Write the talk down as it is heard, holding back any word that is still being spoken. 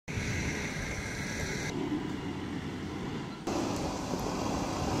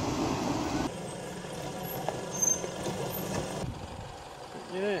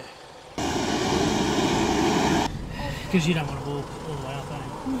Yeah. Because you don't want to walk all the way up, eh?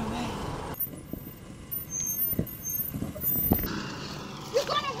 No way. You're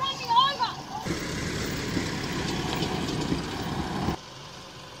gonna run me over!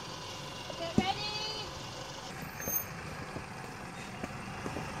 Get ready!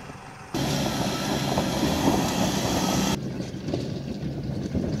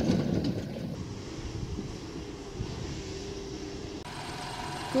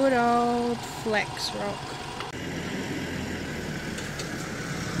 Good old flex rock.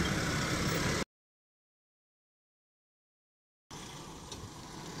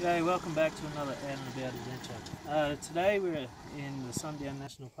 G'day, welcome back to another out and about adventure. Today we're in the Sundown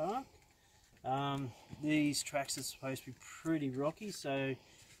National Park. These tracks are supposed to be pretty rocky, so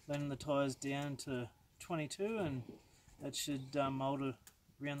letting the tyres down to 22 and that should mould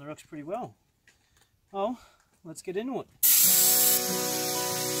around the rocks pretty well. Well, let's get into it.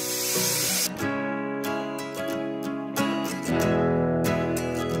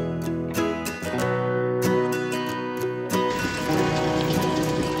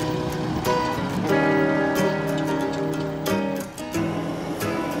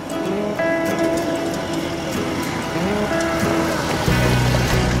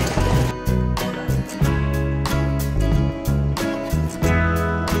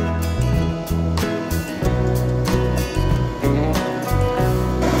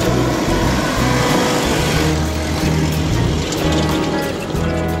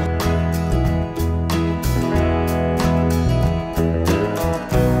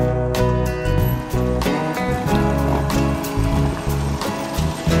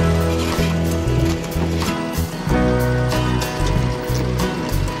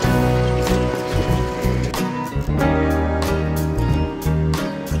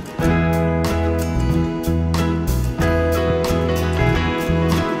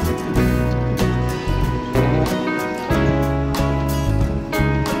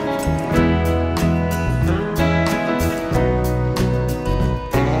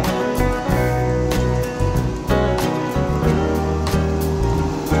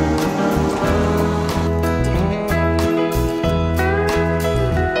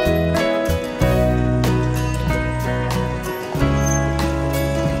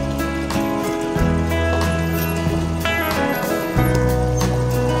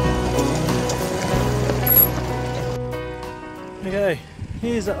 Okay,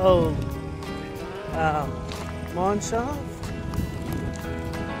 here's an old mine shaft.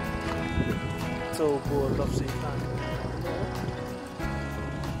 It's all boarded off so you can't.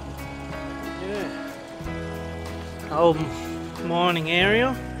 Yeah, old mining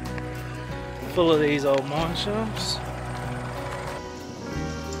area full of these old mine shafts.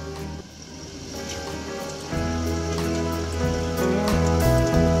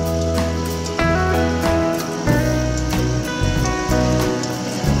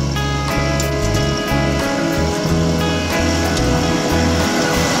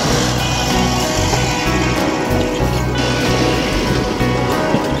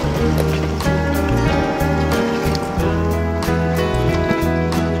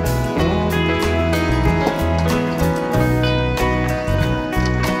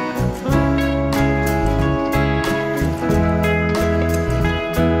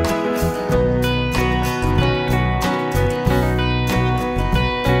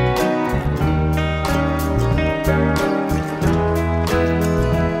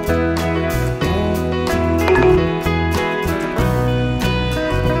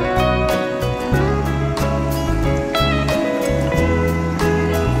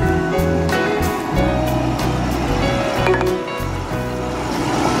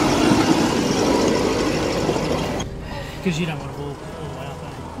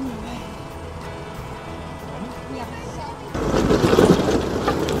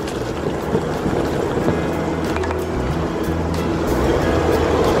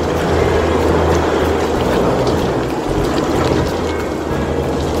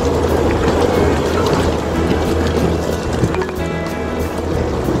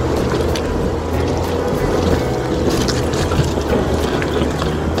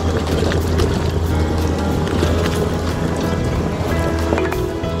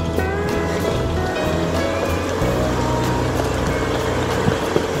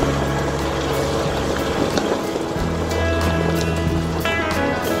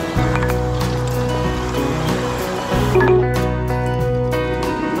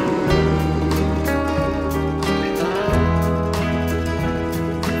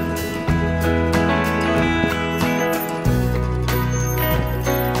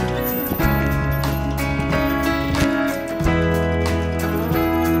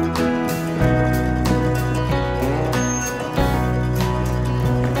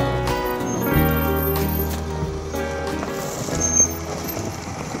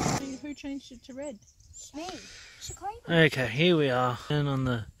 changed it to red. Me. Okay, here we are, down on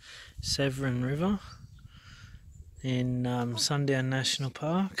the Severn River in Sundown National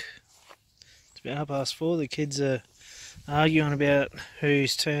Park. It's about 4:30. The kids are arguing about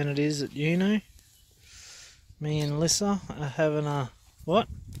whose turn it is at uni. Me and Lissa are having a, what?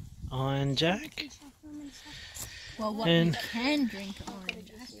 Iron Jack. Well, what and, you can drink at Iron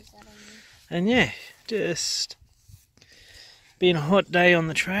Jack. And yeah, just being a hot day on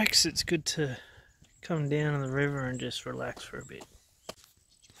the tracks, it's good to come down to the river and just relax for a bit.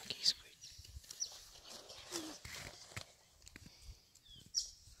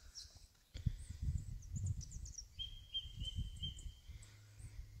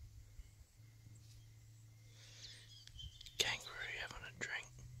 Kangaroo having a drink.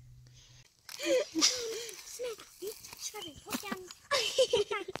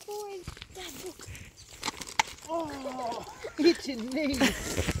 Oh, it's your knee.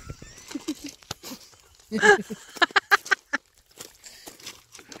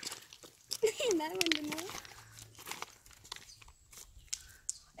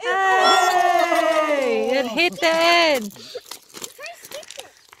 Hey! It hit the edge.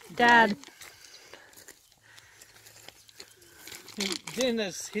 Dad.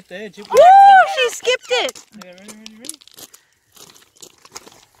 Dennis hit the edge. Woo! She skipped it. Okay, ready?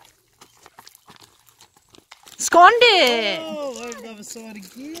 Sconed it. Oh, over the other side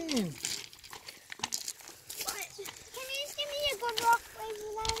again. Can you just give me a good rock,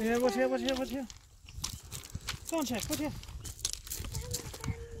 please? Yeah, watch out. Go on, Jack, watch out.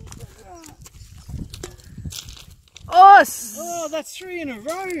 Oh, that's 3 in a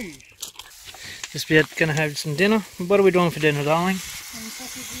row. Just about going to have some dinner. What are we doing for dinner, darling?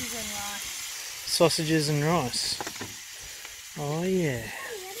 Sausages and rice. Sausages and rice. Oh, yeah.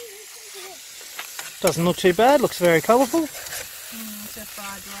 Doesn't look too bad. Looks very colourful. It's a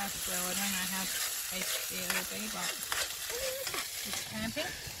fried rice, so I don't know how tasty it will be, but it's camping.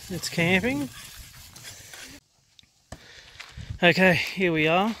 It's camping. Okay, here we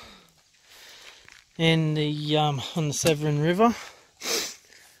are in the on the Severn River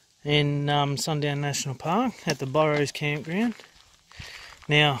in Sundown National Park at the Burrows Campground.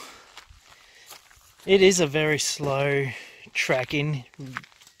 Now, it is a very slow track in.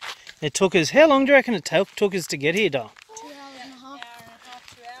 It took us, how long do you reckon it took us to get here, Dal? 2 hours and a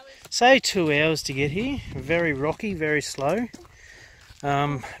half. 2 hours. Say 2 hours to get here. Very rocky, very slow.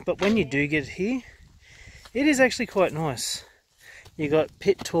 But when you do get here, it is actually quite nice. You got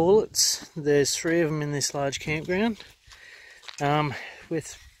pit toilets. There's 3 of them in this large campground,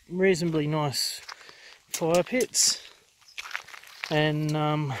 with reasonably nice fire pits. And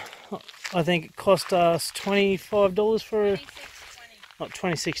I think it cost us $25 for a, not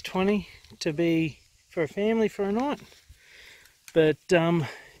 $26.20 to be for a family for a night. But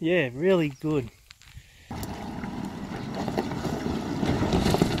yeah, really good.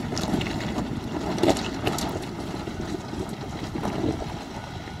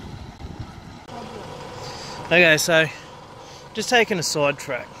 Okay, so just taking a side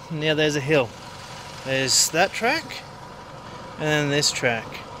track. Now there's a hill. There's that track and then this track.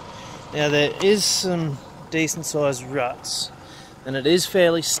 Now there is some decent sized ruts and it is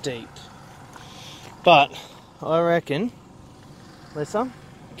fairly steep. But I reckon, Lisa,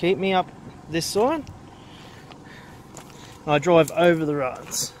 keep me up this side. I drive over the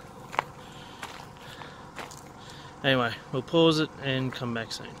ruts. Anyway, we'll pause it and come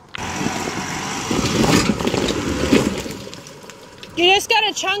back soon. You just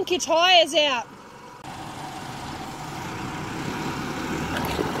gotta chunk your tyres out.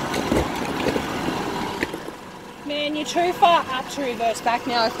 Man, you're too far up to reverse back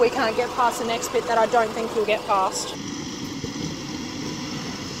now if we can't get past the next bit that I don't think we'll get past.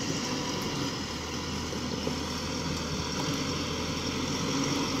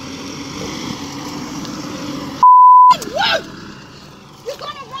 You're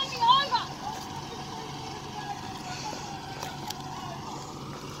gonna run me over!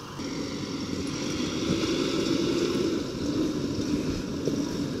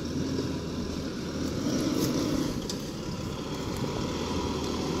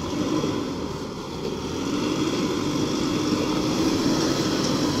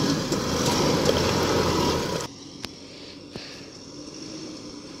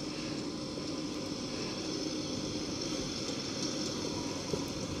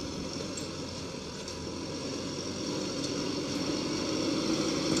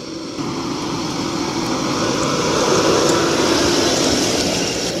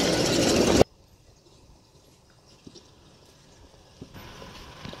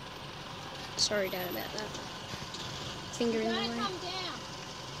 Sorry, Dad, about that. Finger in the way. Come down.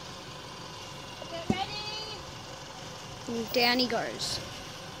 And down he goes.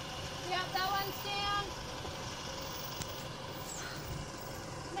 Yep, that one's down.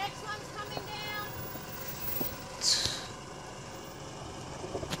 Next one's coming down.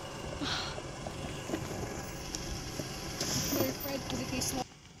 Very afraid because if he slides.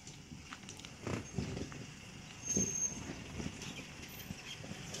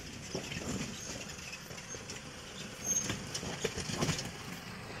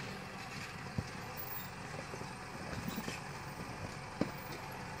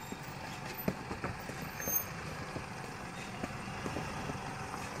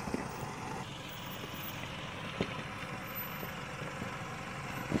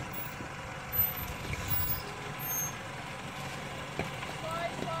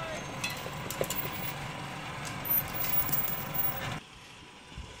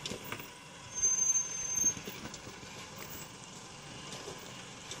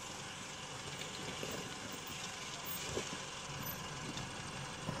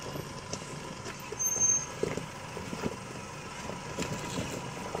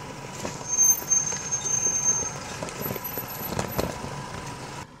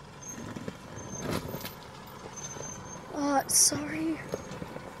 Oh, sorry.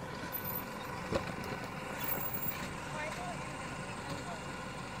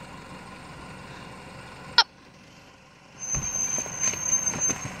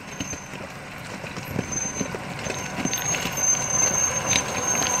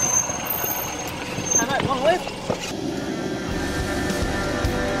 Hey mate, one left.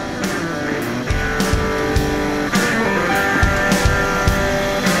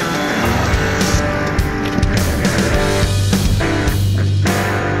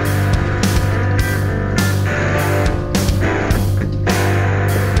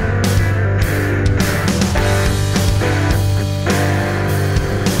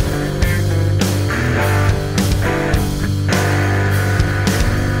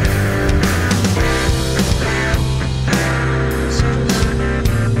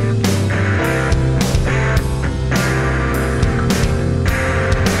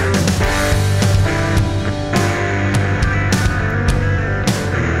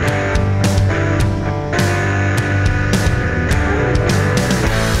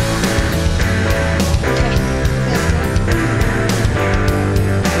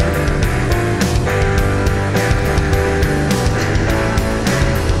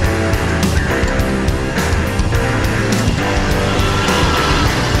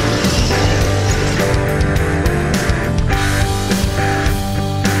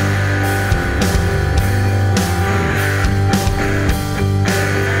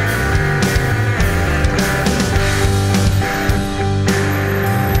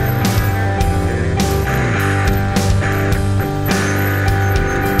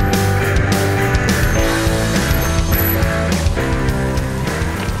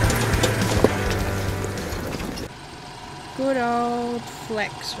 Good old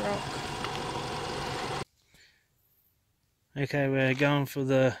flex rock. Okay, we're going for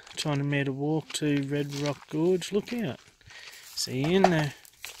the 200-metre walk to Red Rock Gorge lookout. See you in there.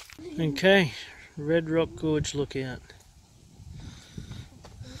 Okay, Red Rock Gorge lookout.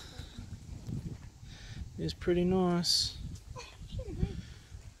 It's pretty nice.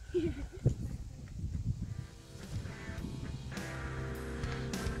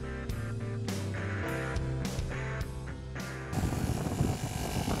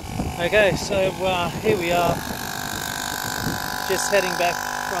 Okay, so here we are, just heading back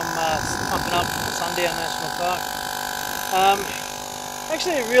from pumping up Sundown National Park.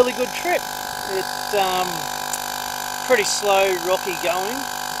 Actually a really good trip. It's pretty slow, rocky going,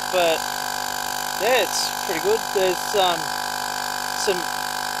 but yeah, it's pretty good. There's some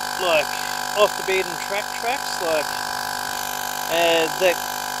like off the beaten track tracks like that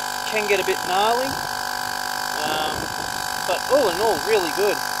can get a bit gnarly, but all in all really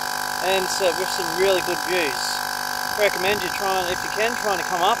good. And with some really good views. Recommend you if you can, trying to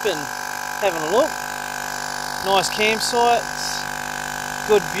come up and having a look. Nice campsites,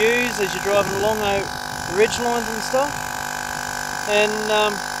 good views as you're driving along the ridge lines and stuff. And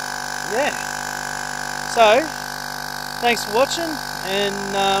yeah, so thanks for watching,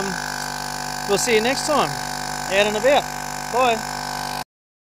 and we'll see you next time out and about. Bye.